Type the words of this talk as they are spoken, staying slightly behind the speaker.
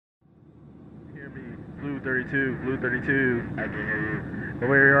32, Blue 32. I can hear you.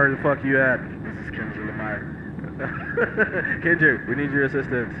 Where are the fuck you at? This is Kendrick Lamar. Kendrick, we need your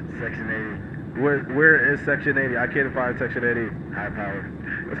assistance. Section 80. Where is Section 80? I can't find Section 80. High power.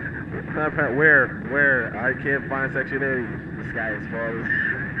 Where? I can't find Section 80. The sky is falling.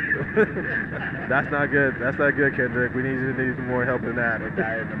 That's not good. That's not good, Kendrick. We need you to need more help than that. We'll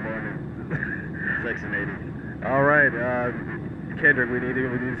die in the morning. Section 80. All right, Kendrick, we need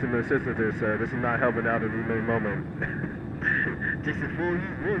some assistance here, sir. This is not helping out at any moment. Just a fool.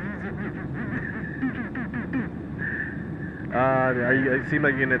 It seems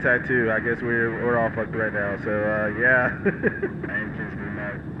like you're getting attacked too. I guess we're all fucked right now. So yeah. I am Kendrick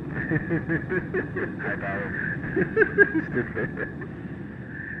Lamar. High power. Stupid.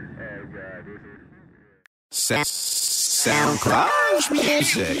 Oh God, this is. SoundCloud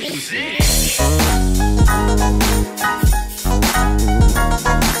music.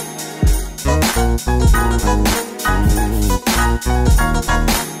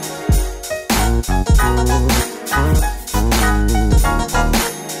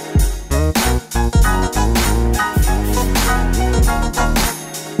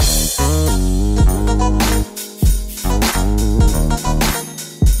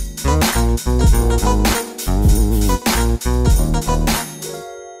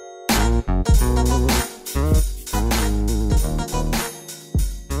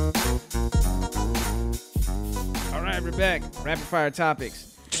 Rapid fire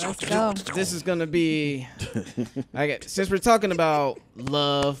topics. Let's go. This is gonna be, since we're talking about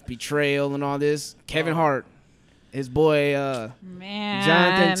love, betrayal, and all this. Kevin Hart, his boy,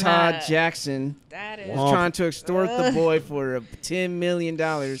 Jonathan Todd Jackson, was trying to extort the boy for $10 million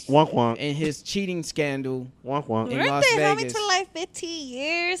in his cheating scandal in Las Weren't they Vegas. to like 15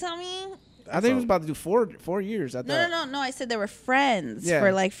 years, homie? I think he was about to do four years. I thought. No. I said they were friends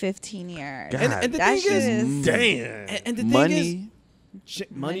for like 15 years. And the thing is, damn. And the thing Money. is,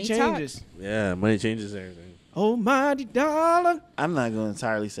 money changes. Yeah, money changes everything. Almighty dollar. I'm not going to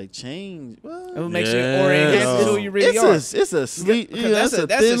entirely say change. It will make you orient who you really are. It's a sleep. That's a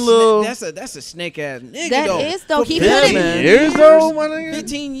thin little. That's a snake ass nigga. That though. is though. He 15 put it. years though, my nigga.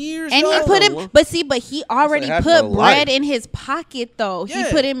 15 years. And though. he put him, but he already half put a bread life. in his pocket though. Yeah.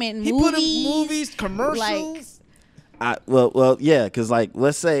 He put him in He movies. put him movies, commercials. Well, yeah, because like,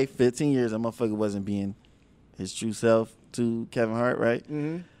 let's say 15 years, that motherfucker wasn't being his true self to Kevin Hart, right?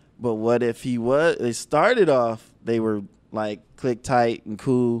 Mm-hmm. But what if he was? They started off, they were like click tight and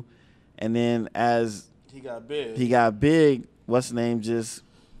cool, and then as He got big, what's the name? Just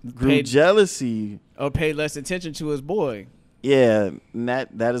grew Paid- jealousy. Or paid less attention to his boy. Yeah, and that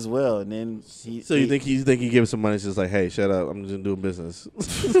as well. And then So you think he give him some money? It's just like, hey, shut up. I'm just doing business.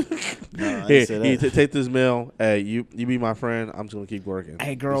 No, I Here, didn't say that. take this mail. Hey, you be my friend. I'm just gonna keep working.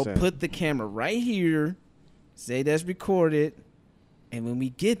 Hey, girl, Just saying. put the camera right here. Say that's recorded. And when we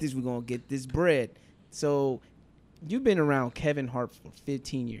get this, we're going to get this bread. So you've been around Kevin Hart for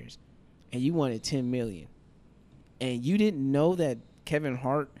 15 years. And you wanted $10 million. And you didn't know that Kevin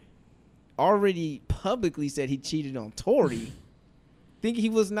Hart already publicly said he cheated on Tori. Think he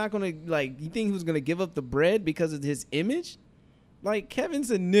was not going to, like, you think he was going to give up the bread because of his image? Like, Kevin's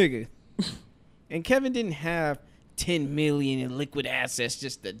a nigga. And Kevin didn't have $10 million in liquid assets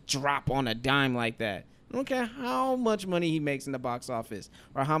just to drop on a dime like that. I don't care how much money he makes in the box office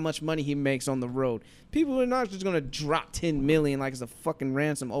or how much money he makes on the road. People are not just going to drop $10 million like it's a fucking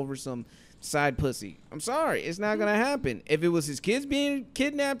ransom over some side pussy. I'm sorry. It's not going to happen. If it was his kids being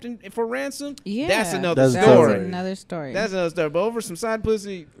kidnapped for ransom, that's another story. That's another story. That's another story. But over some side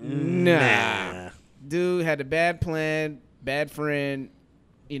pussy, nah. Dude had a bad plan, bad friend.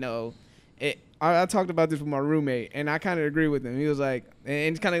 You know, I talked about this with my roommate, and I kind of agree with him. He was like,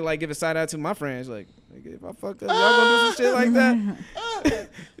 and kind of like give a side out to my friends, like, if I fuck up, y'all gonna do some shit like that?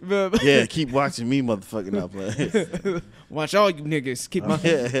 But, Yeah, keep watching me, motherfucking up. Like. watch all you niggas. Keep my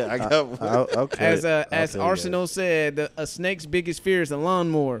Yeah, I got Okay. as Arsenal said, a snake's biggest fear is a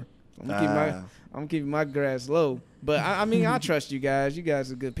lawnmower. I'm keeping my grass low. But I mean, I trust you guys. You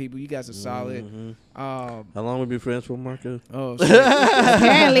guys are good people. You guys are solid. How long we been friends for, Marco? Oh, shit.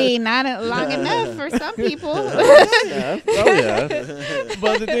 Apparently not long enough for some people. Yeah. Oh yeah.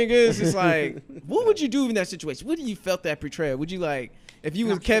 But the thing is, it's like, what would you do in that situation? What do you felt that betrayal? Would you like, if you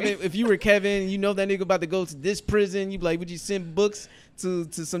was Kevin, if you were Kevin, you know that nigga about to go to this prison, you be like, would you send books to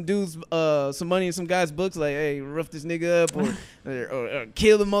some dudes, some money in some guy's books, like, hey, rough this nigga up or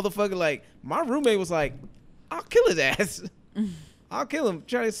kill the motherfucker? Like, my roommate was like, I'll kill his ass. I'll kill him.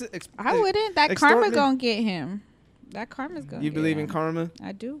 Try to. I wouldn't. That karma gonna get him. That karma's gonna. You get believe him. in karma?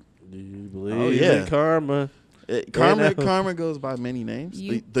 I do. Do you believe in karma? Karma goes by many names.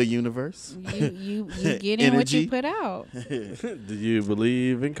 The universe. You get in what you Energy. put out. Do you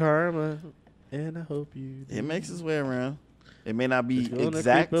believe in karma? And I hope you do. It makes its way around. It may not be It's gonna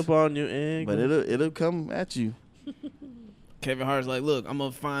exact, creep up on you and but it'll come at you. Kevin Hart's like, look, I'm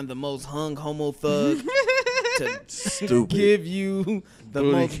gonna find the most hung homo thug to Stupid. give you the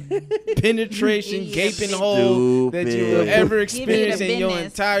Booty. most penetration gaping hole that you will Stupid. ever Give me experience the in your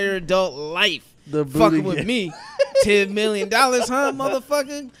business. entire adult life. The booty Fucking with gang. me. $10 million, huh,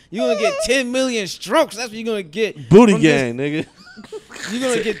 motherfucker? You're gonna get 10 million strokes. That's what you're gonna get. Booty from this- gang, nigga. You're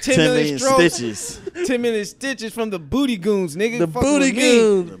gonna get 10 10 million million strokes. stitches. 10 million stitches from the booty goons, nigga. The Fucking booty with me.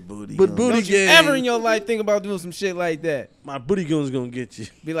 goons. The booty. But gun. booty Don't you gang. ever in your life think about doing some shit like that. My booty goon's gonna get you.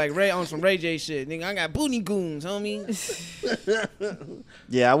 Be like Ray on some Ray J shit. Nigga, I got booty goons, homie.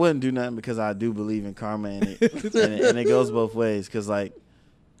 Yeah, I wouldn't do nothing because I do believe in karma and it goes both ways. Cause like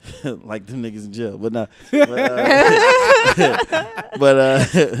them niggas in jail, but no. But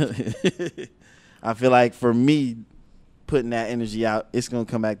I feel like for me, putting that energy out, it's gonna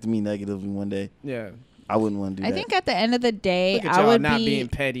come back to me negatively one day. Yeah. I wouldn't want to do I that. think at the end of the day, Look at I y'all would not be being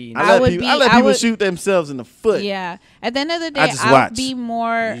petty. I would I let people would- shoot themselves in the foot. Yeah. At the end of the I day, just I'll watch. be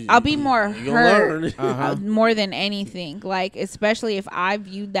more. I'll be more You gonna hurt learn. Uh-huh. more than anything. Like, especially if I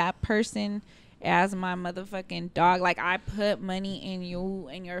viewed that person as my motherfucking dog. Like, I put money in you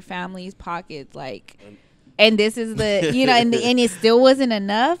and your family's pockets. Like, and this is the and it still wasn't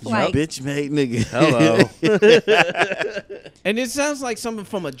enough. Like, Bitch made nigga. Hello. And it sounds like something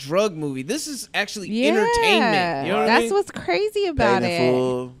from a drug movie. This is actually yeah, entertainment. You know what I that's mean? what's crazy about Paid in it.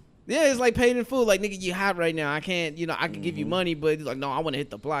 full. Yeah, it's like paid in full. Like, nigga, you hot right now. I can't, I can give you Mm-hmm. money, but he's like, no, I want to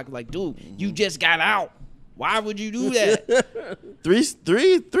hit the block. Like, dude, you just got out. Why would you do that?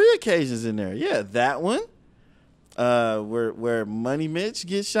 Three occasions in there. Yeah, that one. Where Money Mitch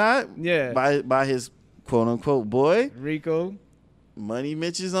gets shot. Yeah. By his quote unquote boy. Rico, Money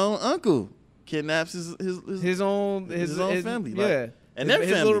Mitch's own uncle kidnaps his own family. Yeah. Like, and their his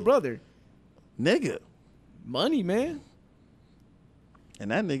family. little brother. nigga. Money, man.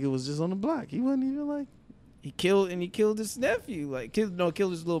 And that nigga was just on the block. He wasn't even like. He killed his nephew. Like, killed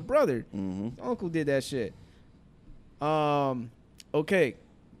his little brother. Mm-hmm. His uncle did that shit. Okay.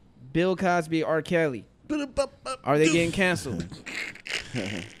 Bill Cosby, R. Kelly. Are they getting canceled?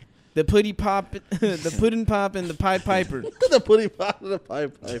 The pudding pop, and the Pied Piper. The pudding pop and the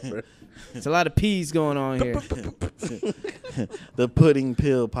Pied Piper. It's a lot of P's going on here. The pudding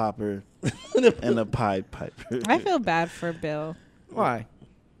pill popper and the Pied Piper. I feel bad for Bill. Why?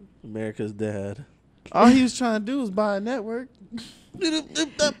 America's dad. All he was trying to do was buy a network. I Look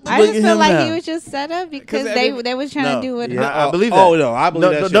just at feel him like now. he was just set up because every- they was trying No. to do it. Yeah. I believe that. Oh, no, I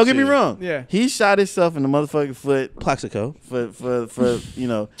believe that shit Don't get me too. wrong. Yeah. He shot himself in the motherfucking foot Plaxico. for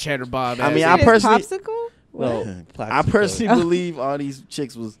Cheddar Bob. I mean, ass. I His personally- popsicle. No, Plaxico. I personally believe all these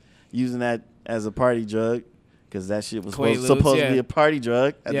chicks was using that as a party drug because that shit was Quaaludes, supposed to yeah. be a party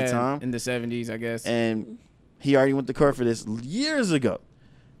drug at yeah, the time. in the 70s, I guess. And he already went to court for this years ago.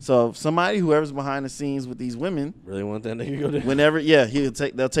 So somebody, whoever's behind the scenes with these women, Really want that nigga to go there? whenever,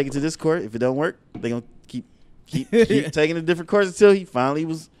 they'll take it to this court. If it don't work, they gonna keep taking it to different courts until he finally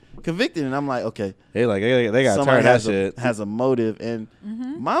was convicted. And I'm like, okay, Hey, like they got somebody tired of that has shit. has a motive, and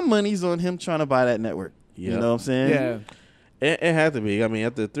my money's on him trying to buy that network. You Yep. know what I'm saying? yeah. It had to be. I mean,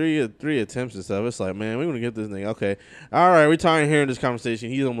 after three attempts and stuff, it's like, man, we want to get this thing. Okay, all right, we're tired of hearing this conversation.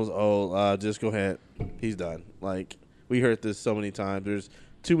 He's almost old. Just go ahead. He's done. Like, we heard this so many times. There's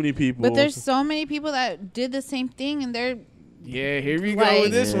too many people. But there's so many people that did the same thing, and they're Yeah, here we go Like-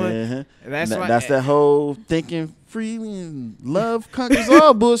 with this one. Uh-huh. That's Th- why- that's that whole thinking freely and love conquers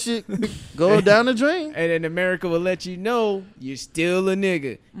all bullshit. Go down the drain. And then America will let you know you're still a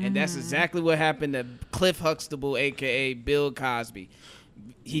nigga. And that's exactly what happened to Cliff Huxtable, a.k.a. Bill Cosby.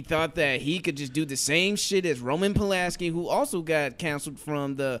 He thought that he could just do the same shit as Roman Polanski, who also got canceled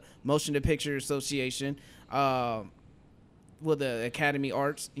from the Motion Picture Association, the Academy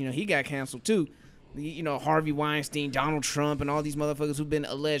Arts. He got canceled too. Harvey Weinstein, Donald Trump, and all these motherfuckers who've been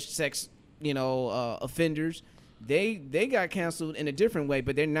alleged sex, offenders. They got canceled in a different way,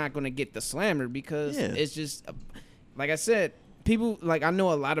 but they're not going to get the slammer because it's just, like I said, people, like, I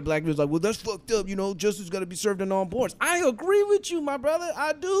know a lot of black people like, well, that's fucked up, justice got to be served on all boards. I agree with you, my brother,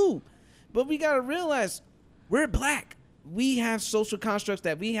 I do. But we got to realize we're black. We have social constructs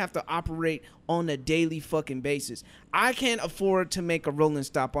that we have to operate on a daily fucking basis. I can't afford to make a rolling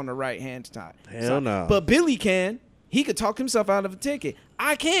stop on the right-hand side. Hell no. But Billy can. He could talk himself out of a ticket.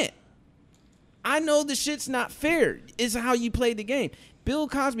 I can't. I know the shit's not fair. It's how you play the game. Bill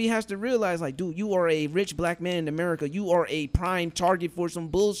Cosby has to realize, like, dude, you are a rich black man in America. You are a prime target for some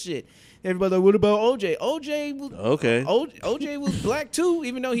bullshit. everybody like, what about OJ? OJ was Okay. OJ was black too,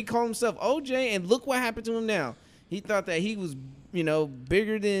 even though he called himself OJ. And look what happened to him now. He thought that he was,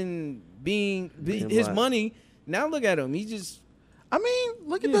 bigger than being his black. money. Now look at him. He just. I mean,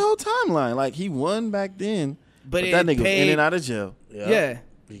 look at the whole timeline. Like he won back then, but that nigga was in and out of jail. Yeah.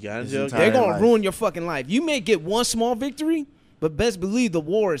 He got in His jail. entire They're going life. to ruin your fucking life. You may get one small victory, but best believe the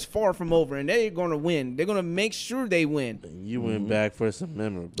war is far from over, and they're going to win. They're going to make sure they win. You went back for some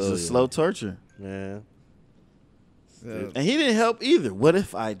memorabilia. It's a slow torture. man. So, And he didn't help either. What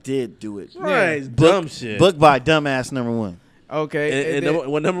if I did do it? Right, it's dumb shit. Book by dumbass number one. okay. and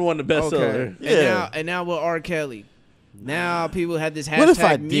then- number one, the bestseller. Yeah. And now with R. Kelly. Now people had this hashtag What if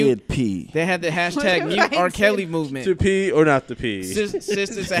I mute. did pee? They had the hashtag if mute I R. did? Kelly movement. To pee or not to pee?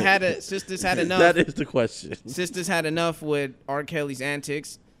 Sisters had enough. That is the question. Sisters had enough with R. Kelly's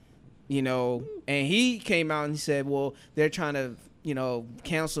antics, and he came out and he said, well, they're trying to,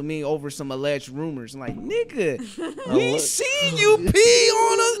 cancel me over some alleged rumors. I'm like, nigga, we seen you pee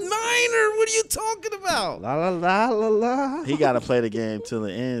on a minor. What are you talking about? La la la la la. He got to play the game till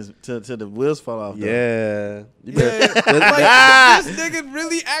it ends, till the wheels fall off. though. Yeah. You Yeah, better- like, this nigga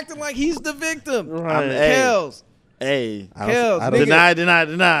really acting like he's the victim. Right. Hey. Kels. Hey, Kels, I don't, nigga.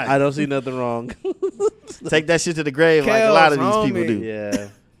 deny. I don't see nothing wrong. Take that shit to the grave like a lot of Kels, these people homie. do. Yeah.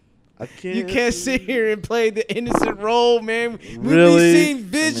 I can't. You can't sit here and play the innocent role, man. We've Really? seen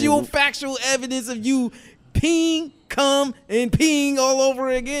visual, factual evidence of you peeing, cum, and peeing all over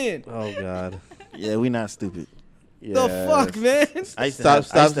again. Oh God. Yeah, we not stupid. Yeah. The fuck, man? I used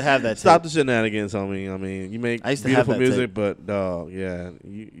to have that. Stop tape. the shenanigans, homie. I mean, you make I used to have beautiful that music, tape. but dog, yeah,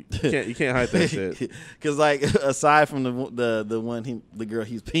 you can't hide that shit. Cause like aside from the girl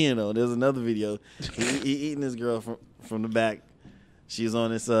he's peeing on, there's another video. He eating this girl from the back. She's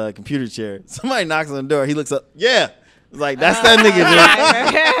on this computer chair. Somebody knocks on the door. He looks up. Yeah, it's like that's that nigga,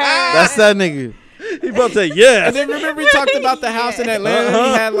 man. That's that nigga. He about to say yes. And then remember we talked about the house in Atlanta.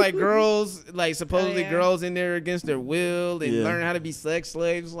 Uh-huh. He had like girls, like supposedly yeah. girls in there against their will and Yeah. learn how to be sex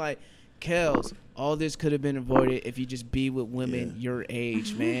slaves. Like, Kels, all this could have been avoided if you just be with women your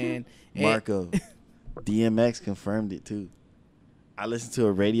age, man. And- Marco, DMX confirmed it too. I listened to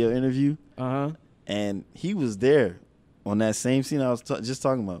a radio interview and he was there on that same scene I was just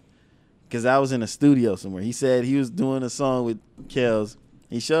talking about. Because I was in a studio somewhere. He said he was doing a song with Kels.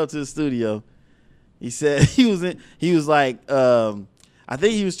 He showed up to the studio. He said he was like, I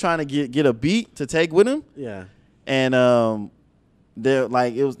think he was trying to get a beat to take with him. Yeah. And there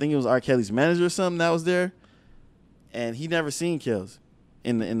like I think it was R. Kelly's manager or something that was there. And he never seen Kels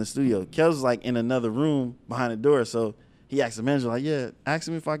in the studio. Kels was like in another room behind the door. So he asked the manager, like, yeah, ask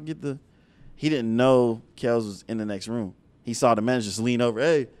him if I can get the. He didn't know Kels was in the next room. He saw the manager just lean over.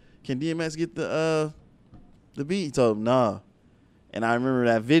 Hey, can DMX get the beat? He told him, nah. And I remember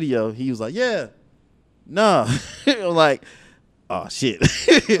that video. He was like, yeah, nah. I'm like, oh, shit.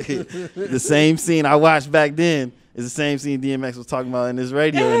 The same scene I watched back then is the same scene DMX was talking about in this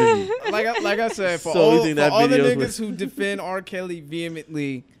radio interview. like I said, for So you all, think for that all the video's niggas who defend R. Kelly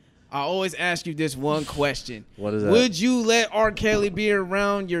vehemently, I always ask you this one question. What is that? Would you let R. Kelly be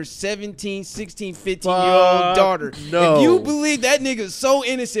around your 17, 16, 15-year-old Fuck daughter? no. If you believe that nigga's so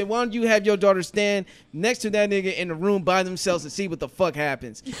innocent, why don't you have your daughter stand next to that nigga in the room by themselves and see what the fuck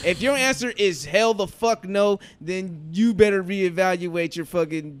happens? If your answer is hell the fuck no, then you better reevaluate your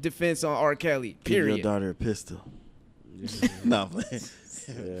fucking defense on R. Kelly, Give your period. daughter a pistol. No, man.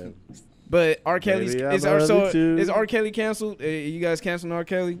 Yeah. But R. Kelly's Baby, is I'm so early too. is R. Kelly canceled? You guys canceling R.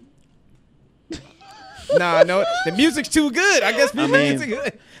 Kelly? Nah, no, the music's too good. I guess people mean- too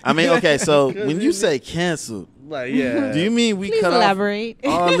good. I mean, okay, so when you say canceled, Like, yeah. do you mean we Please cut elaborate.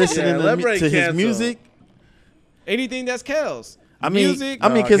 off all listening Yeah, to elaborate his cancel. music? Anything that's Kels. I mean, music. No,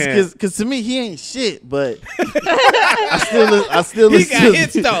 I can't. because to me he ain't shit, but I still He listen got to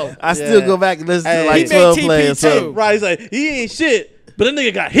hits though. I still Yeah. go back and listen Hey, to like he 12 made play TP or something. too. Right, he's like, he ain't shit, but that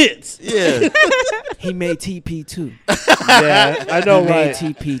nigga got hits. Yeah, He made TP too. Yeah, I know, He made right?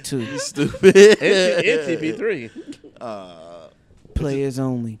 TP too. stupid. And TP3. Players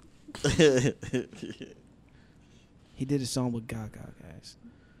only. He did a song with Gaga, guys.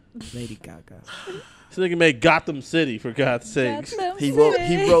 Lady Gaga. This nigga made Gotham City, for God's sakes. He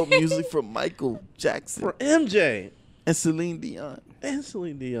wrote music for Michael Jackson For MJ and Celine Dion. and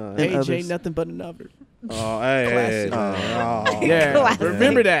Celine Dion. And AJ, others. nothing but another. Oh, hey, Classic. oh. Yeah, Classic.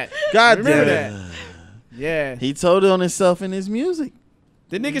 remember that. God Remember damn it. that. Yeah. He told it on himself in his music.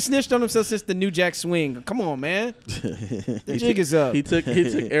 The nigga snitched on himself since the New Jack Swing. Come on, man. The jig is up. He took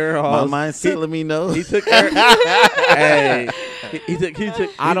Aaron My Hall's. mind's telling me no. He took Aaron. Hey, He took.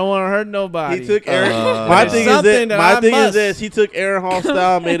 I don't want to hurt nobody. He took Aaron. My thing is this. He took Aaron Hall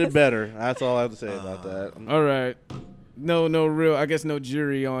style, made it better. That's all I have to say about that. All right. No real. I guess no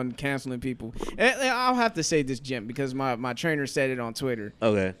jury on canceling people. And I'll have to say this, Jim, because my trainer said it on Twitter.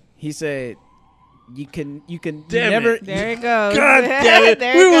 Okay. He said, "You can Damn never." it. There it goes. God damn it!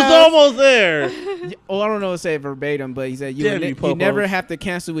 There We it was goes. almost there. Oh, I don't know to say it verbatim, but he said Damn you, you never Popos. have to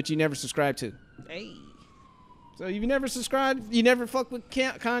cancel what you never subscribe to. Hey. So if you never subscribed, you never fuck with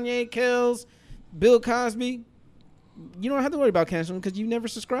Kanye, Kells, Bill Cosby. You don't have to worry about canceling because you never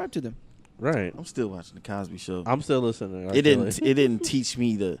subscribed to them. Right. I'm still watching the Cosby Show. I'm still listening. It didn't teach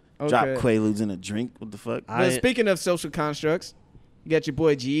me to drop Okay. Quaaludes in a drink. What the fuck? But speaking of social constructs, you got your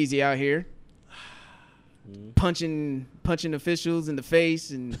boy G-Eazy out here punching officials in the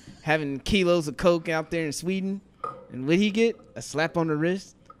face and having kilos of coke out there in Sweden. And what he get? A slap on the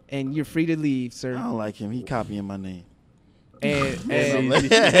wrist, and you're free to leave, sir. I don't like him. He copying my name. And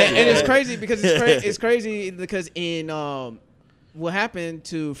it's crazy because it's crazy because in what happened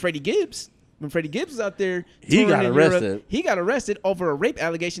to Freddie Gibbs. When Freddie Gibbs was out there, He got touring in arrested. Europe, he got arrested over a rape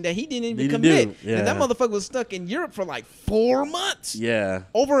allegation that he didn't even He didn't commit. do. Yeah. And that motherfucker was stuck in Europe for like 4 months Yeah.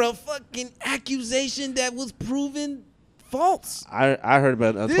 over a fucking accusation that was proven false. I heard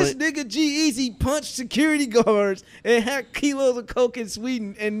about This nigga G-Eazy punched security guards and had kilos of coke in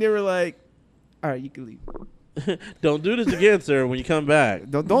Sweden, and they were like, "All right, you can leave. Don't do this again, sir. When you come back.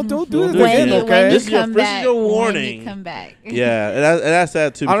 Don't do Don't this do it again, again, okay?" This is your warning. When you come back. Yeah, and that's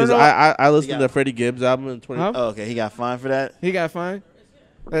sad too I don't because know. I listened Yeah. to Freddie Gibbs album in 20. Huh? Oh, okay, he got fined for that. He got fined.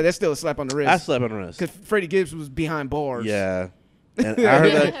 That's still a slap on the I wrist. slept on the wrist. Because Freddie Gibbs was behind bars. Yeah. And I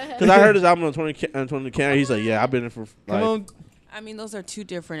heard that because I heard his album on 20 Camera. He's like, yeah, I've been in for like. Come on. I mean, those are two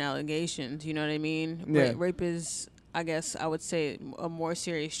different allegations. You know what I mean? Yeah. Rape is, I guess, I would say a more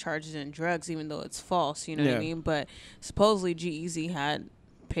serious charge than drugs, even though it's false. You know what Yeah. I mean? But supposedly G-Eazy had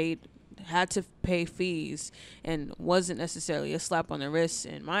to pay fees and wasn't necessarily a slap on the wrist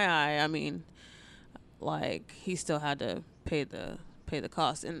in my eye. I mean, like he still had to pay the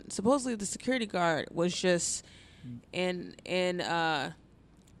cost, and supposedly the security guard was just In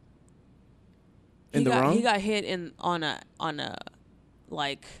he the wrong? got hit on a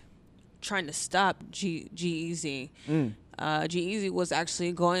like trying to stop G-Eazy. G-Eazy was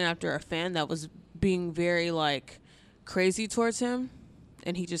actually going after a fan that was being very like crazy towards him,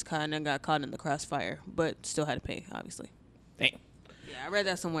 and he just kind of got caught in the crossfire, but still had to pay, obviously. Damn. Yeah, I read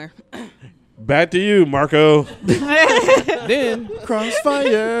that somewhere. Back to you, Marco. Then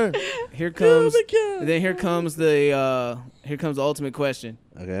Crossfire. here comes the ultimate question.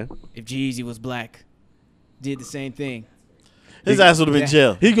 Okay. If G-Eazy was black, did the same thing, His ass would have been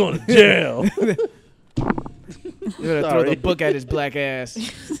jail. He going to jail. you're gonna throw Sorry. the book at his black ass.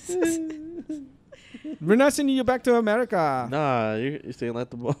 We're not sending you back to America. Nah, you're staying like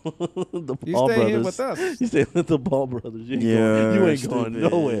the ball, the You Ball stay brothers. here with us. You staying like the Ball brothers. You ain't Yeah, going, you ain't going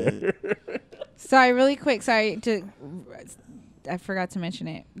stupid. nowhere. Sorry, really quick. I forgot to mention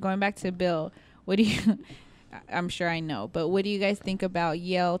it. Going back to Bill, what do you? I'm sure I know, but what do you guys think about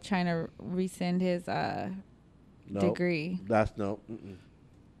Yale trying to rescind his degree? That's no. Mm-mm.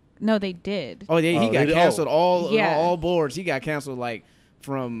 No, they did. Oh yeah, he Oh, got they- canceled Yeah. all boards. He got canceled like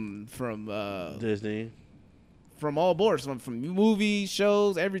from Disney. from all boards, from movies,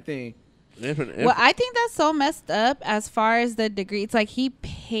 shows, everything. Well, I think that's so messed up as far as the degree. It's like he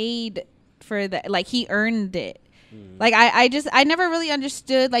paid for that, like he earned it. Like I never really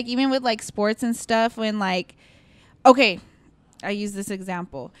understood, like even with like sports and stuff, when like, okay, I use this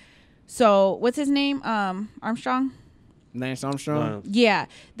example. So what's his name? Armstrong? Lance Armstrong. Yeah,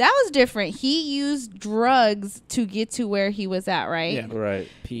 that was different. He used drugs to get to where he was at, right? Yeah. Right.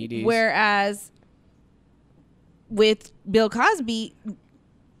 PEDs. Whereas with Bill Cosby,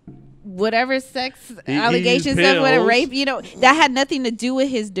 whatever sex He allegations used of what a pills. rape, that had nothing to do with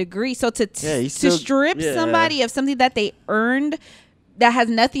his degree. So to Yeah, he still- strip yeah. somebody of something that they earned that has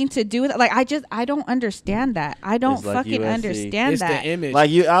nothing to do with it, like I don't understand that. I don't It's like fucking USC. understand it's that. the image. Like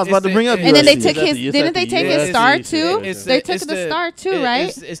you, I was It's about to the- bring up. and And then they USC. took That's his. the- Didn't they that's the take his USC star shit. too? It's They took the star too,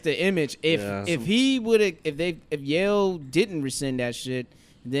 right? It's the image. If Yeah. if he would have, if Yale didn't rescind that shit,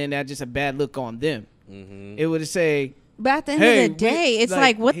 then that's just a bad look on them. Mm-hmm. It would say, But at the end Hey, of the day, it's like,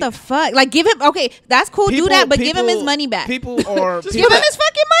 like what the fuck? Like give him that's cool, do that, but give him his money back. People are Give him his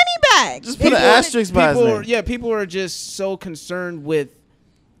fucking money back. Just put an asterisk by his people name. yeah, people are just so concerned with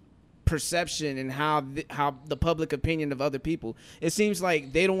perception and how the public opinion of other people. It seems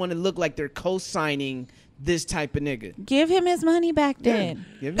like they don't want to look like they're co-signing this type of nigga. Give him his money back then.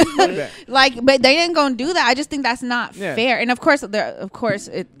 Give him his money back. Like, but they ain't gonna do that. I just think that's not Yeah. fair. And of course, It's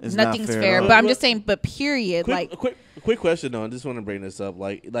not nothing's fair at fair. all. But I'm just saying. But period. Quick, Like, quick question though. I just want to bring this up.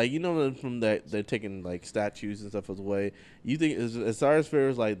 Like you know, from that they're taking like statues and stuff away. You think as far as fair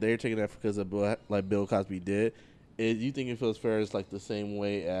as like they're taking that because of like Bill Cosby did? You think it feels fair as like the same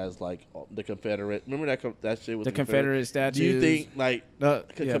way as like the Confederate? Remember that shit with The Confederate statues. Do you think like Yeah.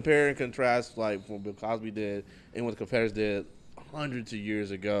 compare and contrast like what Bill Cosby did and what the Confederates did hundreds of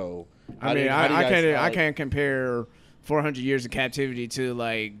years ago? I mean, I can't compare 400 years of captivity to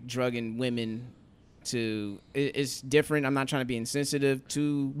like drugging women. It's different. I'm not trying to be insensitive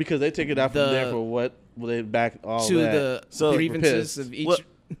to because they take it out from there for what they back all to that. the grievances of each.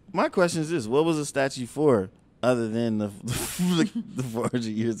 My question is this: what was the statue for, other than the 400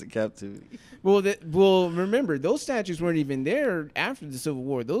 years of captivity? Well, remember those statues weren't even there after the Civil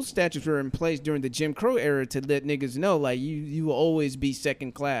War. Those statues were in place during the Jim Crow era to let niggas know like you will always be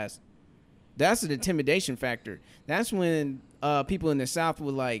second class. That's an intimidation factor. That's when people in the South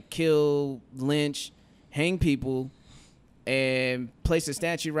would like kill, lynch, hang people, and place a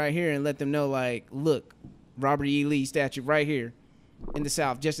statue right here and let them know like, look, Robert E. Lee statue right here in the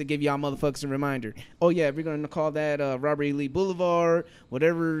South, just to give y'all motherfuckers a reminder. Oh yeah, we're gonna call that Robert E. Lee Boulevard,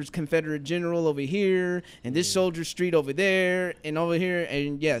 whatever's Confederate General over here, and this Soldier Street over there, and over here,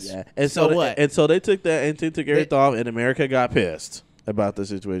 and yes. Yeah. And so what? And so they took that and they took everything off, and America got pissed about the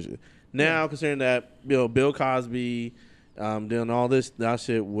situation. Now, considering that Bill Cosby doing all this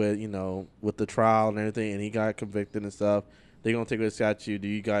shit with with the trial and everything, and he got convicted and stuff, they're gonna take away the statue. Do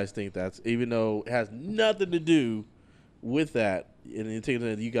you guys think that's, even though it has nothing to do with that, and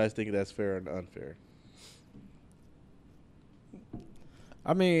you guys think that's fair and unfair?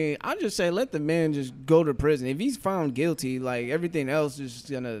 I mean, I just say let the man just go to prison. If he's found guilty, like everything else is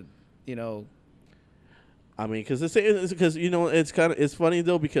gonna, I mean, because it's funny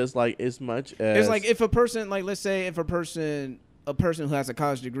though, because like as much as it's like if a person, like let's say if a person who has a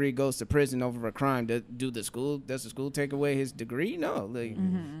college degree goes to prison over a crime, does the school take away his degree? No, like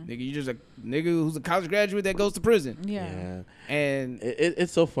nigga, you just a nigga who's a college graduate that goes to prison. Yeah. And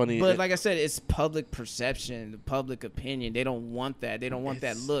it's so funny. But like I said, it's public perception, the public opinion. They don't want that. They don't want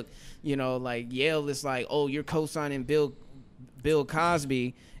that look. Like Yale is like, oh, you're co-signing Bill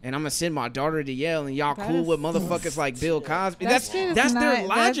Cosby, and I'm gonna send my daughter to Yale, and y'all cool with motherfuckers like Bill Cosby. That's their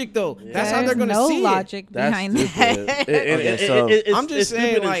logic, though. That's how they're gonna see it. No logic behind that. Okay, so I'm just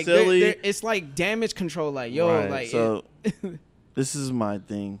saying, like, it's like damage control. Like, yo, Right. like, So this is my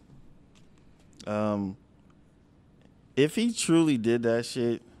thing. If he truly did that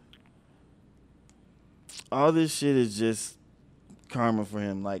shit, all this shit is just karma for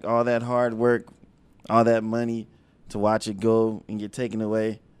him. Like all that hard work, all that money to watch it go and get taken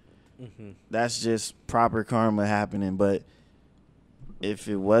away. That's just proper karma happening. But if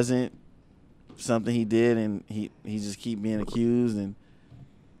it wasn't something he did and he just keep being accused, and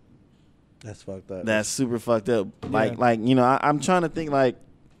that's fucked up. that's super fucked up. Like I'm trying to think like,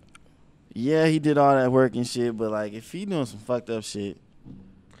 yeah, he did all that work and shit, but like if he doing some fucked up shit,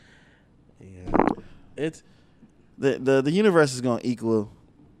 yeah, it's the universe is gonna equal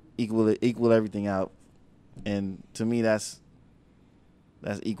everything out, and to me that's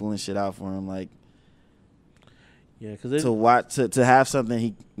equaling shit out for him. Like, yeah, because to have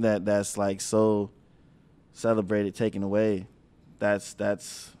something that's like so celebrated taken away, that's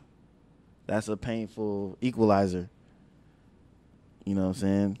a painful equalizer. You know what I'm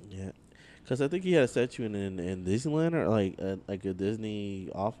saying? Yeah, because I think he had a statue in Disneyland or like a Disney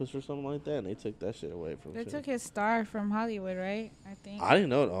office or something like that, and they took that shit away from him. They took his star from Hollywood, right? I think. I didn't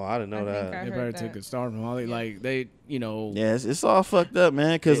know. Oh, I didn't know that. they probably took a star from Hollywood. Like they, Yeah, it's all fucked up,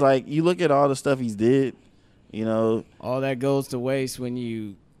 man. Because like you look at all the stuff he's did, all that goes to waste when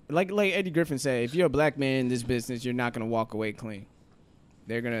you like Eddie Griffin said, if you're a black man in this business, you're not gonna walk away clean.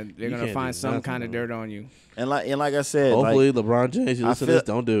 They're gonna find some kind of dirt on you. And like I said, hopefully LeBron James, you listen to this,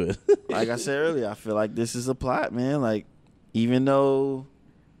 don't do it. Like I said earlier, I feel like this is a plot, man. Like even though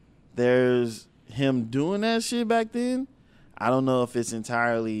there's him doing that shit back then, I don't know if it's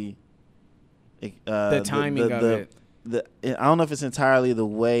entirely the timing of it. I don't know if it's entirely the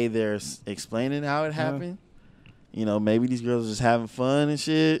way they're explaining how it happened. Maybe these girls are just having fun and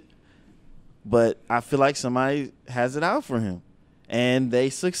shit. But I feel like somebody has it out for him. And they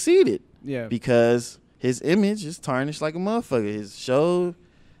succeeded. Yeah. Because his image is tarnished like a motherfucker. His show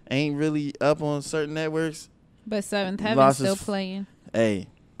ain't really up on certain networks. But Seventh Heaven's still playing. Hey,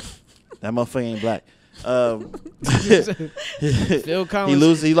 that motherfucker ain't black. Phil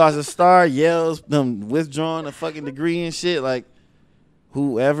Collins. He lost a star, yells, them withdrawing a fucking degree and shit. Like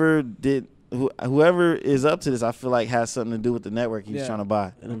whoever is up to this, I feel like has something to do with the network he was trying to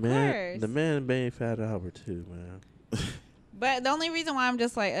buy. And the man made Fat Albert too, man. But the only reason why I'm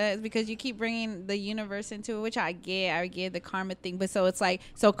just like is because you keep bringing the universe into it, which I get the karma thing, but so it's like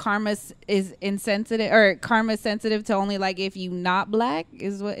so karma is insensitive or karma sensitive to only like if you not black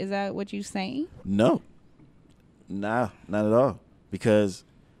is that what you saying? No, nah, not at all. Because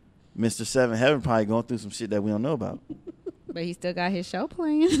Mr. Seven Heaven probably going through some shit that we don't know about. But he still got his show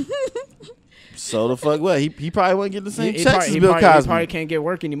playing. So the fuck what? He probably wouldn't get the same checks as he Bill Cosby. He probably can't get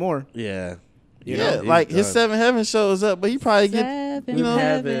work anymore. Yeah. You Yeah, know? like his Seven Heaven shows up, but he probably get you know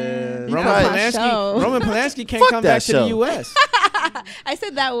Heaven. he Roman probably- Polanski can't Fuck come that back to show. the U.S. I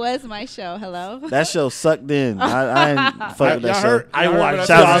said that was my show. Hello. that show sucked in. I ain't fuck with that Y'all show. heard- I y'all heard watched what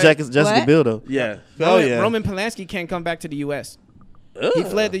Shout out said? to Jessica What? Biel though. Yeah. Oh Roman, yeah. Roman Polanski can't come back to the U.S. He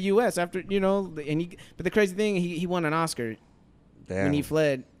fled the U.S. after but the crazy thing, he won an Oscar when he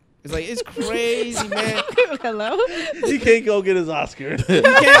fled. It's like it's crazy, man. Hello. He can't go get his Oscar.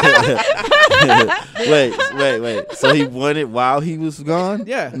 Wait. So he won it while he was gone?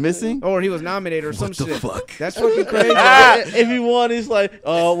 Yeah, Missing? or he was nominated or some What the shit. fuck? That's fucking crazy. If he won, he's like,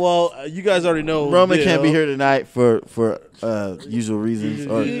 oh well, you guys already know. Roman you can't be know. here tonight for usual reasons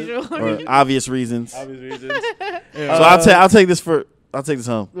or obvious reasons. Obvious reasons. So I'll take this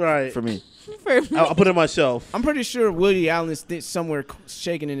home. Right. For me. I'll put it on my shelf. I'm pretty sure Woody Allen is somewhere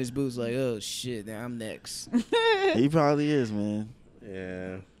shaking in his boots, like, oh shit, I'm next. He probably is, man.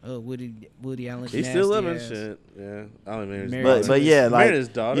 Yeah. Oh, Woody Allen. He's still living ass. shit. Yeah. I only married his Married daughter. But yeah, like Married his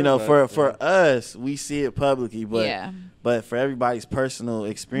daughter, you know, but, for us, we see it publicly, but Yeah. but for everybody's personal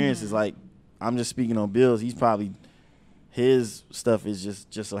experiences, like I'm just speaking on Bill's. He's probably his stuff is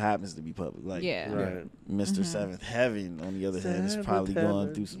just so happens to be public. Like Yeah. Right. Mr. Seventh Heaven, on the other hand, is Seventh probably going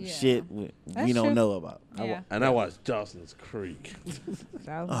Heaven. through some Yeah. shit That's we don't true. know about. Yeah. And I watched Dawson's Creek.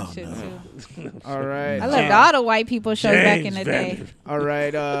 That was my shit too. All right. I loved all the white people shows back in the day. All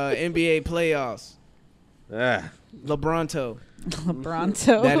right. NBA playoffs. Ah. LeBronto.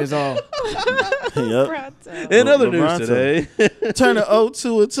 LeBronto. Oh. That is all. Yep. LeBronto. In other LeBronto. news today. Turn an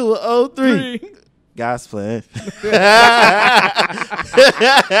 0-2 into an 0-3. Guys playing.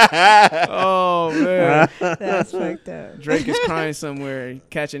 Oh man. That's fucked up. Drake is crying somewhere,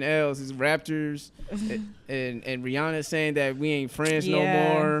 catching L's. His Raptors, and Rihanna saying that we ain't friends Yeah.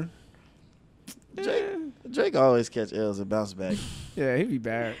 no more. Drake always catch L's and bounce back. Yeah, he'd be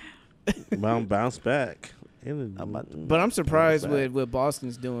bad. Bounce back. But I'm surprised Bounce back. with what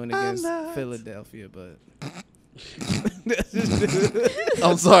Boston's doing against not. Philadelphia. But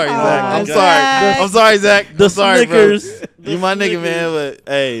I'm sorry, Zach. I'm Zach. sorry. I'm sorry, Zach. The I'm sorry, Snickers. bro. You my nigga, man. But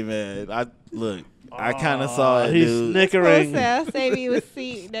hey, man, I kind of saw it, He's dude. snickering. I'll save you a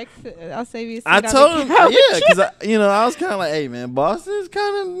seat next. I'll save you a seat. I on the told him, couch. yeah, because I was kind of like, hey, man, Boston's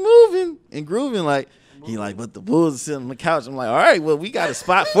kind of moving and grooving. Like he like, but the Bulls are sitting on the couch. I'm like, all right, well, we got a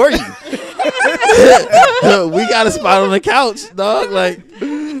spot for you. We got a spot on the couch, dog. Like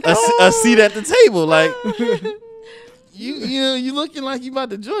a seat at the table. Like you looking like you about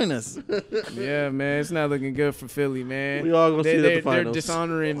to join us. yeah, man, it's not looking good for Philly, man. We all gonna see that at the They're finals.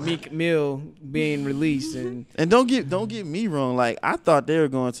 dishonoring Meek Mill being released, and And don't get me wrong. Like I thought they were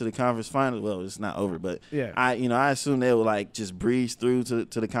going to the conference finals. Well, it's not over, but Yeah. I assumed they would like just breeze through to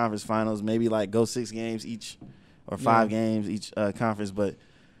the conference finals. Maybe like go 6 games each or 5 games each conference. But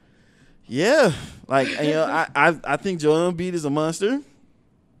yeah, like I think Joel Embiid is a monster.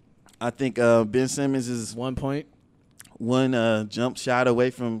 I think Ben Simmons is 1 point. one jump shot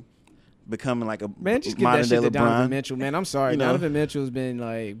away from becoming like a Man, just give modern that day shit to Donovan LeBron. Mitchell, man. I'm sorry. You know. Donovan Mitchell's been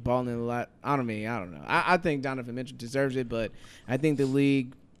like balling a lot. I don't know. I think Donovan Mitchell deserves it, but I think the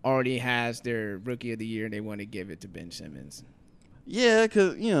league already has their rookie of the year and they want to give it to Ben Simmons. Yeah,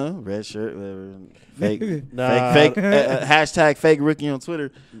 cause red shirt, whatever, fake, Nah. fake, hashtag fake rookie on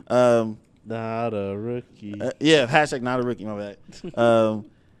Twitter. Not a rookie. Yeah, hashtag not a rookie. My bad.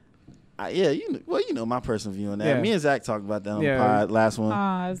 My personal view on that. Yeah. Me and Zach talked about that on Yeah. the pod last one.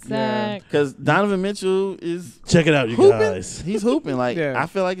 Aw, Zach. Because Donovan Mitchell is Check it out, you hooping. guys. He's hooping. Like Yeah. I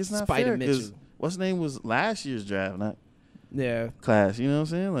feel like it's not Spider fair. Because Mitchell. what's his name was last year's draft, not Yeah. class. You know what I'm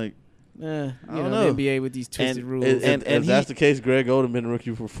saying? Like I don't don't know. The NBA with these twisted rules. If that's the case, Greg Oden been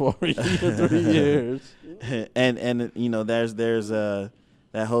rookie for 3 years. and there's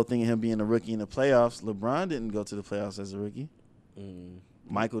that whole thing of him being a rookie in the playoffs. LeBron didn't go to the playoffs as a rookie.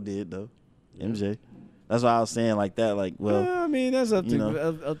 Michael did though. MJ. That's why I was saying like that. Like, well, I mean, that's up you know.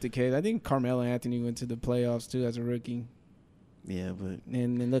 to up to Cade. I think Carmelo Anthony went to the playoffs too as a rookie, yeah, but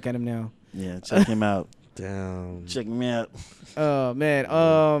and look at him now. yeah, check him out. Damn. Check him out. Oh man,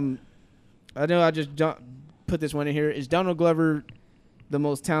 I know I just put this one in here. Is Donald Glover the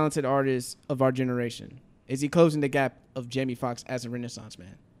most talented artist of our generation? Is he closing the gap of Jamie Foxx as a Renaissance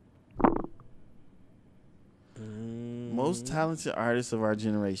man? Most talented artist of our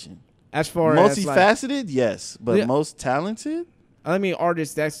generation. As far as multifaceted, yes, but Yeah. most talented. I mean,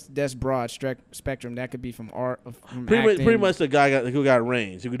 artists. That's broad spectrum. That could be from art, from Pretty acting. much the guy who got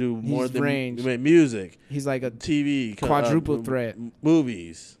range. Who could do more He's than range. music, He's like a TV, quadruple threat.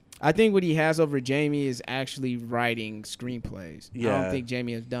 movies. I think what he has over Jamie is actually writing screenplays. I Yeah. don't think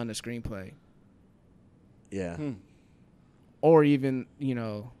Jamie has done a screenplay. Yeah, Or even,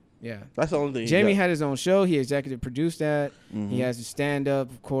 yeah. that's the only thing. Jamie had his own show. He executive produced that. Mhm. He has his stand-up,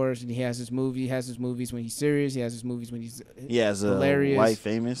 of course, and he has his movie. He has his movies when he's serious. He has his movies when he's He has hilarious. White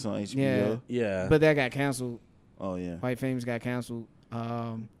Famous on HBO. Yeah, But that got canceled. Oh yeah. White Famous got canceled.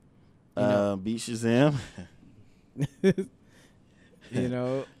 Beat Shazam.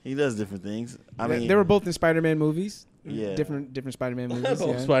 He does different things. I mean, they were both in Spider-Man movies. Yeah. Different Spider-Man movies.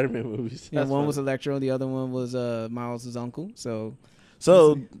 both Yeah. Spider-Man movies. Yeah, That's one funny. was Electro, the other one was Miles' uncle. So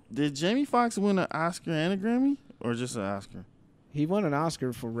did Jamie Foxx win an Oscar and a Grammy, or just an Oscar? he won an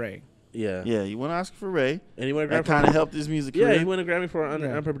Oscar for Ray. Yeah, Yeah, he won an Oscar for Ray. and he won a That Grammy. kind of helped his music Yeah, career. he won a Grammy for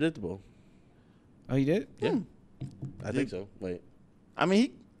Yeah. Unpredictable. Oh, he did? Yeah, I think so. Wait, I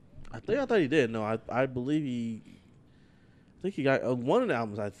mean, I thought he did. No, I believe he. I think he got one of the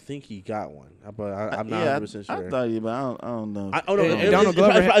albums. I think he got one, but I'm not 100% sure. I thought he, but I don't know. Oh no, And it Donald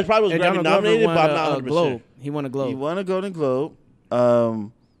Glover it probably was and Grammy Donald Glover nominated, won but I'm not a 100%. Globe. He won a Globe. He won a Golden Globe.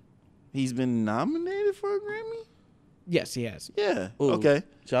 He's been nominated for a Grammy. Yes, he has. Yeah. Ooh. Okay.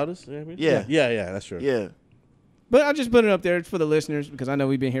 Childish? Yeah, Yeah. that's true. Yeah. But I just put it up there for the listeners because I know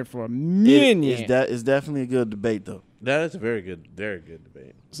we've been here for a minute. It's definitely a good debate, though. That is a very good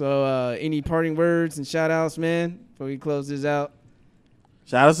debate. So any parting words and shout outs, man, before we close this out?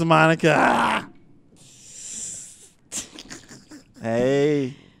 Shout out to Monica. Ah!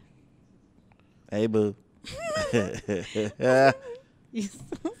 Hey, boo.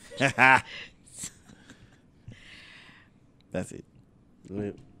 That's it.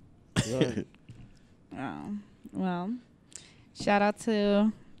 Wait. Well, shout out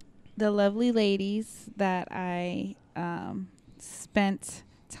to the lovely ladies that I spent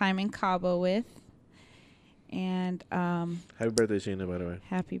time in Cabo with. And Happy birthday, Sheena, by the way.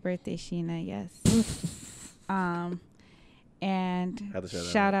 happy birthday, Sheena, yes. And Had to shout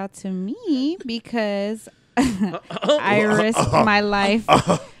that shout out to me because I risked my life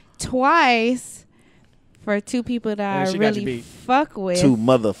twice for two people that I she got you really beat. fuck with. Two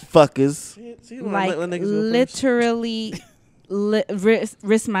motherfuckers. See, Like let niggas go first. literally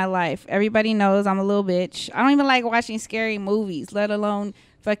risk my life. Everybody knows I'm a little bitch. I don't even like watching scary movies, let alone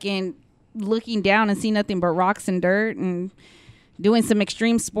fucking looking down and see nothing but rocks and dirt and doing some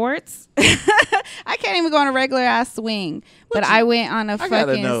extreme sports. I can't even go on a regular ass swing, but I went on a gotta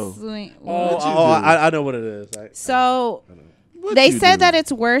fucking know. swing. I know what it is. So What they you said do? that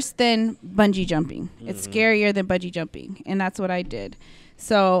it's worse than bungee jumping. It's Mm-hmm. scarier than bungee jumping, and that's what I did.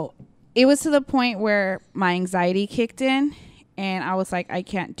 So it was to the point where my anxiety kicked in, and I was like, I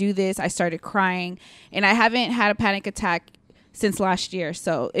can't do this. I started crying, and I haven't had a panic attack since last year.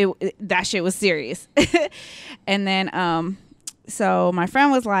 So that shit was serious. And then so my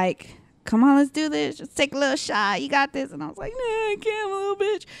friend was like, come on, let's do this. Just take a little shot. You got this. And I was like, nah, I can't, I'm a little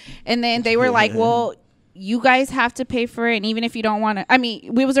bitch. And then they were like, well, you guys have to pay for it. And even if you don't want to, I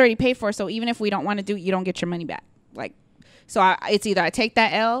mean, we was already paid for. So even if we don't want to do it, you don't get your money back. Like, so it's either I take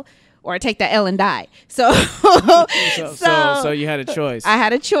that L or I take that L and die. So, So you had a choice. I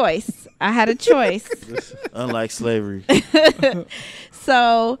had a choice. Unlike slavery.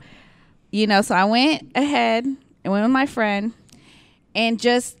 So, so I went ahead and went with my friend, and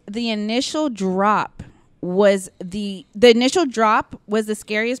just the initial drop was the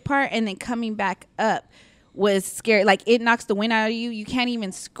scariest part, and then coming back up was scary. Like, it knocks the wind out of you. You can't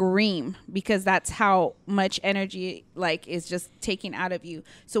even scream because that's how much energy is just taken out of you.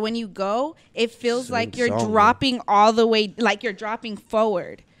 So when you go, it feels like you're dropping all the way, like you're dropping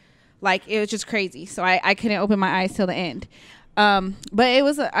forward. Like, it was just crazy. So I couldn't open my eyes till the end. But it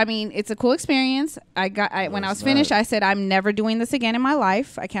was, it's a cool experience. When I was finished, I said, I'm never doing this again in my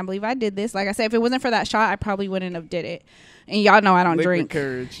life. I can't believe I did this. Like I said, if it wasn't for that shot, I probably wouldn't have did it. And y'all know I don't Liquid drink.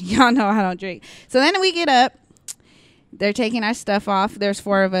 courage. Y'all know I don't drink. So then we get up. They're taking our stuff off. There's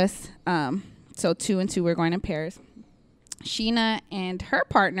 4 of us. So 2 and 2, we're going in pairs. Sheena and her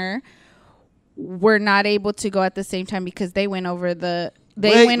partner were not able to go at the same time because they went over the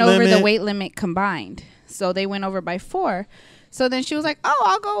weight limit combined. So they went over by 4. So then she was like, "Oh,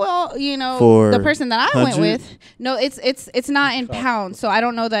 I'll go." For the person that I went 100? with. No, it's not in pounds, so I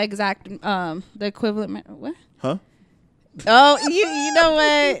don't know the exact the equivalent. What? Huh? Oh, you know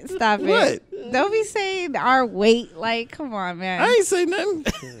what? Stop What? it! Don't be saying our weight. Like, come on, man. I ain't say nothing.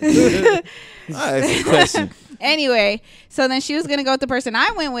 I asked a question. Anyway, so then she was gonna go with the person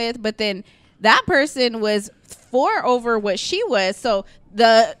I went with, but then that person was 4 over what she was. So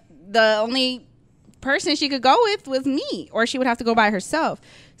the only person she could go with was me, or she would have to go by herself.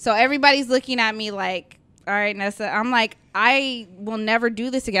 So everybody's looking at me like, all right, Nessa. I'm like, I will never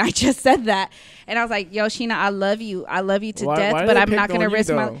do this again. I just said that. And I was like, yo, Sheena, I love you. I love you to death, but I'm not going to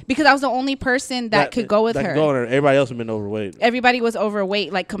risk my... Because I was the only person that could go with her. Everybody else had been overweight. Everybody was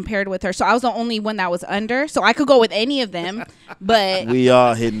overweight, like, compared with her. So I was the only one that was under. So I could go with any of them, but... We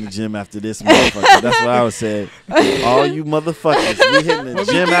all hitting the gym after this, motherfucker. That's what I was saying. All you motherfuckers, we hitting the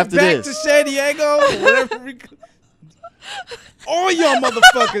gym after this. Back to San Diego, whatever we... All y'all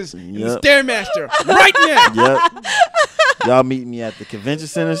motherfuckers in the Stairmaster right now. Yep. Y'all meet me at the convention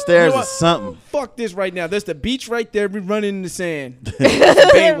center stairs or something. Fuck this right now. There's the beach right there. We running in the sand.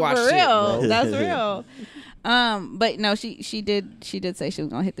 Baywatch For shit, real. bro. That's real. But no, she did say she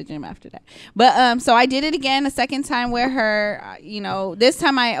was gonna hit the gym after that. But so I did it again a second time with her. This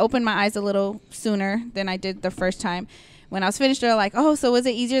time I opened my eyes a little sooner than I did the first time. When I was finished, they're like, oh, so was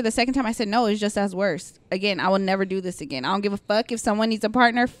it easier the second time? I said, no, it's just as worse. Again, I will never do this again. I don't give a fuck if someone needs a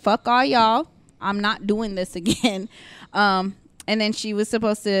partner. Fuck all y'all. I'm not doing this again. And then she was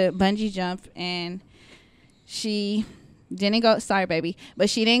supposed to bungee jump, and she didn't go. Sorry, baby. But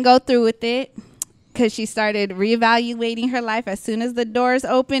she didn't go through with it because she started reevaluating her life as soon as the doors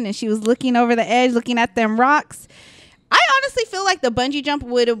opened, and she was looking over the edge, looking at them rocks. I honestly feel like the bungee jump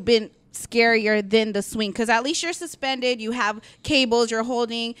would have been scarier than the swing, because at least you're suspended, you have cables you're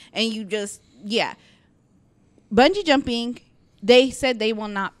holding, and you just bungee jumping, they said they will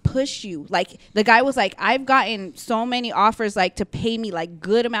not push you. Like, the guy was like, I've gotten so many offers like to pay me like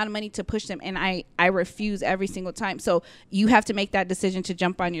good amount of money to push them, and I refuse every single time. So you have to make that decision to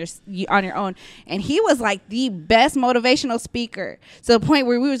jump on your own. And he was like the best motivational speaker, to the point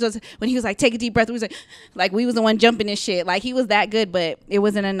where we was just, when he was like, take a deep breath, we was like we was the one jumping and shit. Like, he was that good, but it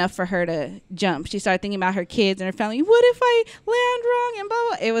wasn't enough for her to jump. She started thinking about her kids and her family. What if I land wrong and blah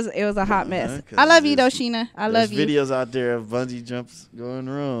blah. It was a hot mess. I love you though, Sheena. I love you. There's videos out there of bungee jumps going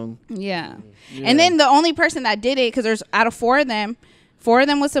wrong. Yeah. And then the only person that did it, because there's out of 4 of them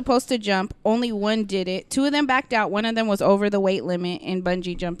was supposed to jump. Only one did it. 2 of them backed out. One of them was over the weight limit in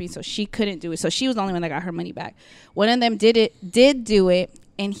bungee jumping, so she couldn't do it. So she was the only one that got her money back. One of them did do it,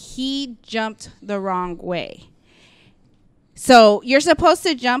 and he jumped the wrong way. So you're supposed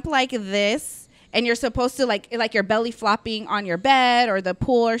to jump like this, and you're supposed to like your belly flopping on your bed or the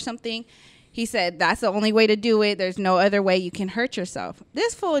pool or something. He said that's the only way to do it. There's no other way you can hurt yourself.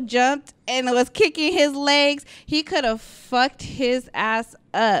 This fool jumped and was kicking his legs. He could have fucked his ass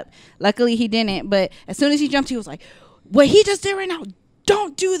up. Luckily, he didn't. But as soon as he jumped, he was like, what he just did right now,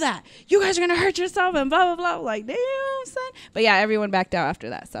 don't do that. You guys are going to hurt yourself and blah, blah, blah. Like, damn, son. But yeah, everyone backed out after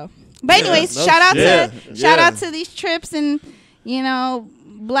that. So, but anyways, shout out to these trips and,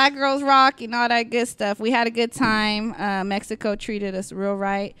 Black Girls Rock and all that good stuff. We had a good time. Mexico treated us real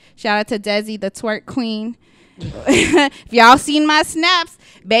right. Shout out to Desi, the twerk queen. If y'all seen my snaps,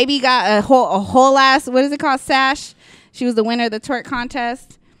 baby got a whole ass, what is it called, sash. She was the winner of the twerk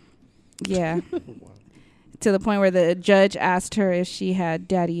contest. Yeah. To the point where the judge asked her if she had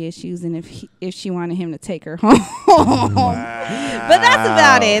daddy issues and if she wanted him to take her home. Wow. But that's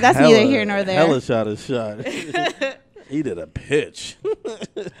about it. That's neither here nor there. Hella shot a shot. He did a pitch.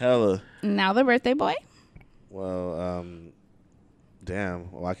 Hella. Now the birthday boy. Well, damn.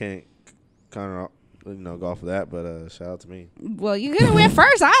 Well, I can't kind of go off of that, but shout out to me. Well, you could have went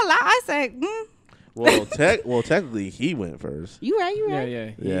first. I said. Well, technically he went first. You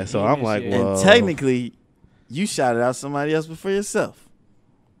right. Yeah. So I'm like, well, and technically, you shouted out somebody else before yourself.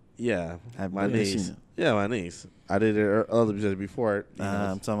 Yeah, Happy my birthday, niece. Sheena. Yeah, my niece. I did it before it.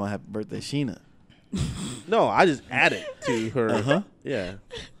 I'm talking about happy birthday, Sheena. No, I just added to her. Uh-huh. Yeah.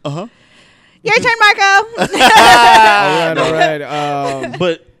 Uh-huh. Your turn, Marco. All right.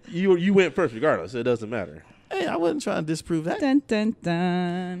 But you went first regardless. It doesn't matter. Hey, I wasn't trying to disprove that. Dun, dun,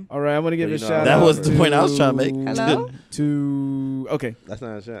 dun. All right, I want to give a shout out. That was the point I was trying to make. Hello? Okay. That's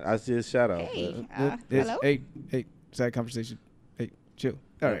not a shout. I just shout out. Hey, It's- hello? Hey, side conversation. Hey, chill.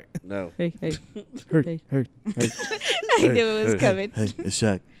 All right. No. Hey. Hey. I knew it was coming. Hey, it's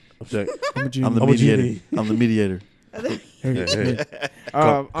Shaq. I'm I'm the mediator. I'm the mediator.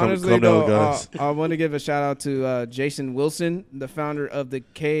 Honestly, come though, down, guys. I want to give a shout out to Jason Wilson, the founder of the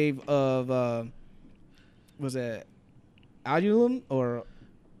Cave of, was it Adullam or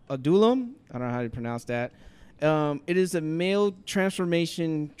Adullam? I don't know how to pronounce that. It is a male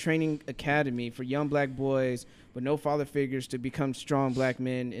transformation training academy for young black boys with no father figures to become strong black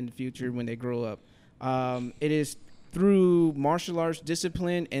men in the future when they grow up. It is through martial arts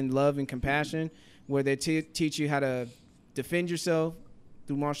discipline and love and compassion. where they teach you how to defend yourself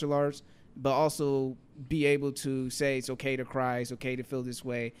through martial arts, but also be able to say it's okay to cry, it's okay to feel this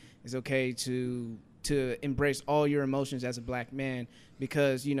way, it's okay to embrace all your emotions as a black man,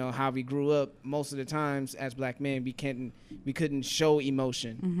 because you know how we grew up. Most of the times as black men, we couldn't show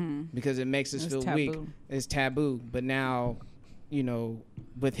emotion because it makes us feel weak. It's taboo. But now, you know,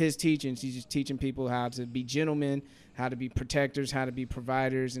 with his teachings, he's just teaching people how to be gentlemen, how to be protectors, how to be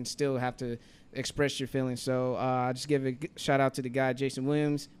providers, and still have to express your feelings. So I just give a shout out to the guy Jason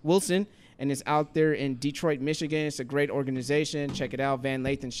Wilson, and it's out there in Detroit, Michigan. It's a great organization. Check it out. Van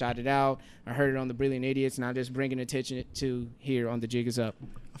Lathan shot it out. I heard it on the Brilliant Idiots, and I'm just bringing attention to here on The Jig Is Up.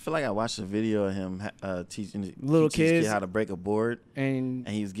 I feel like I watched a video of him teaching little kids how to break a board, and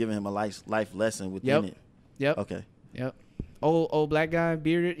he was giving him a life lesson within it. Yep. Okay. Yep. Old black guy,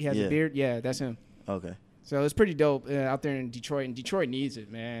 bearded. He has a beard. Yeah, that's him. Okay. So it's pretty dope out there in Detroit, and Detroit needs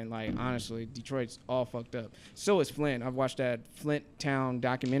it, man. Like, honestly, Detroit's all fucked up. So is Flint. I've watched that Flint Town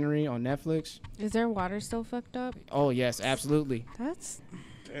documentary on Netflix. Is their water still fucked up? Oh, yes, absolutely. That's...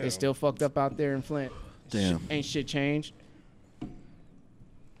 It's still fucked up out there in Flint. Damn. Ain't shit changed.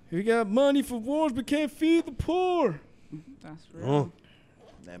 We got money for wars, but can't feed the poor. That's real.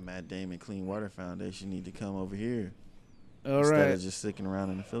 That Matt Damon Clean Water Foundation need to come over here. All instead right. of just sticking around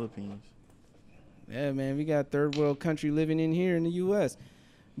in the Philippines. Yeah, man, we got third world country living in here in the U.S.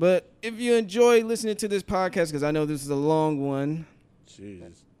 But if you enjoy listening to this podcast, because I know this is a long one, jeez,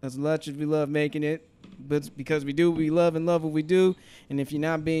 as much as we love making it, but because we do, we love what we do. And if you're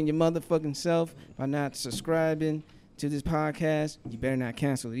not being your motherfucking self by not subscribing to this podcast, you better not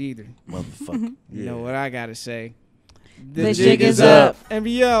cancel it either. Motherfucker. You know what I gotta say? The jig is up. And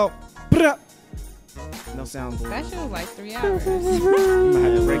we out. Bruh. No soundboard. That shit was like 3 hours. You might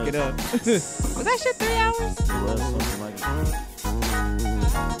have to break it up. Was that shit 3 hours? It was something like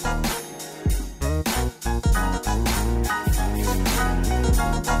that.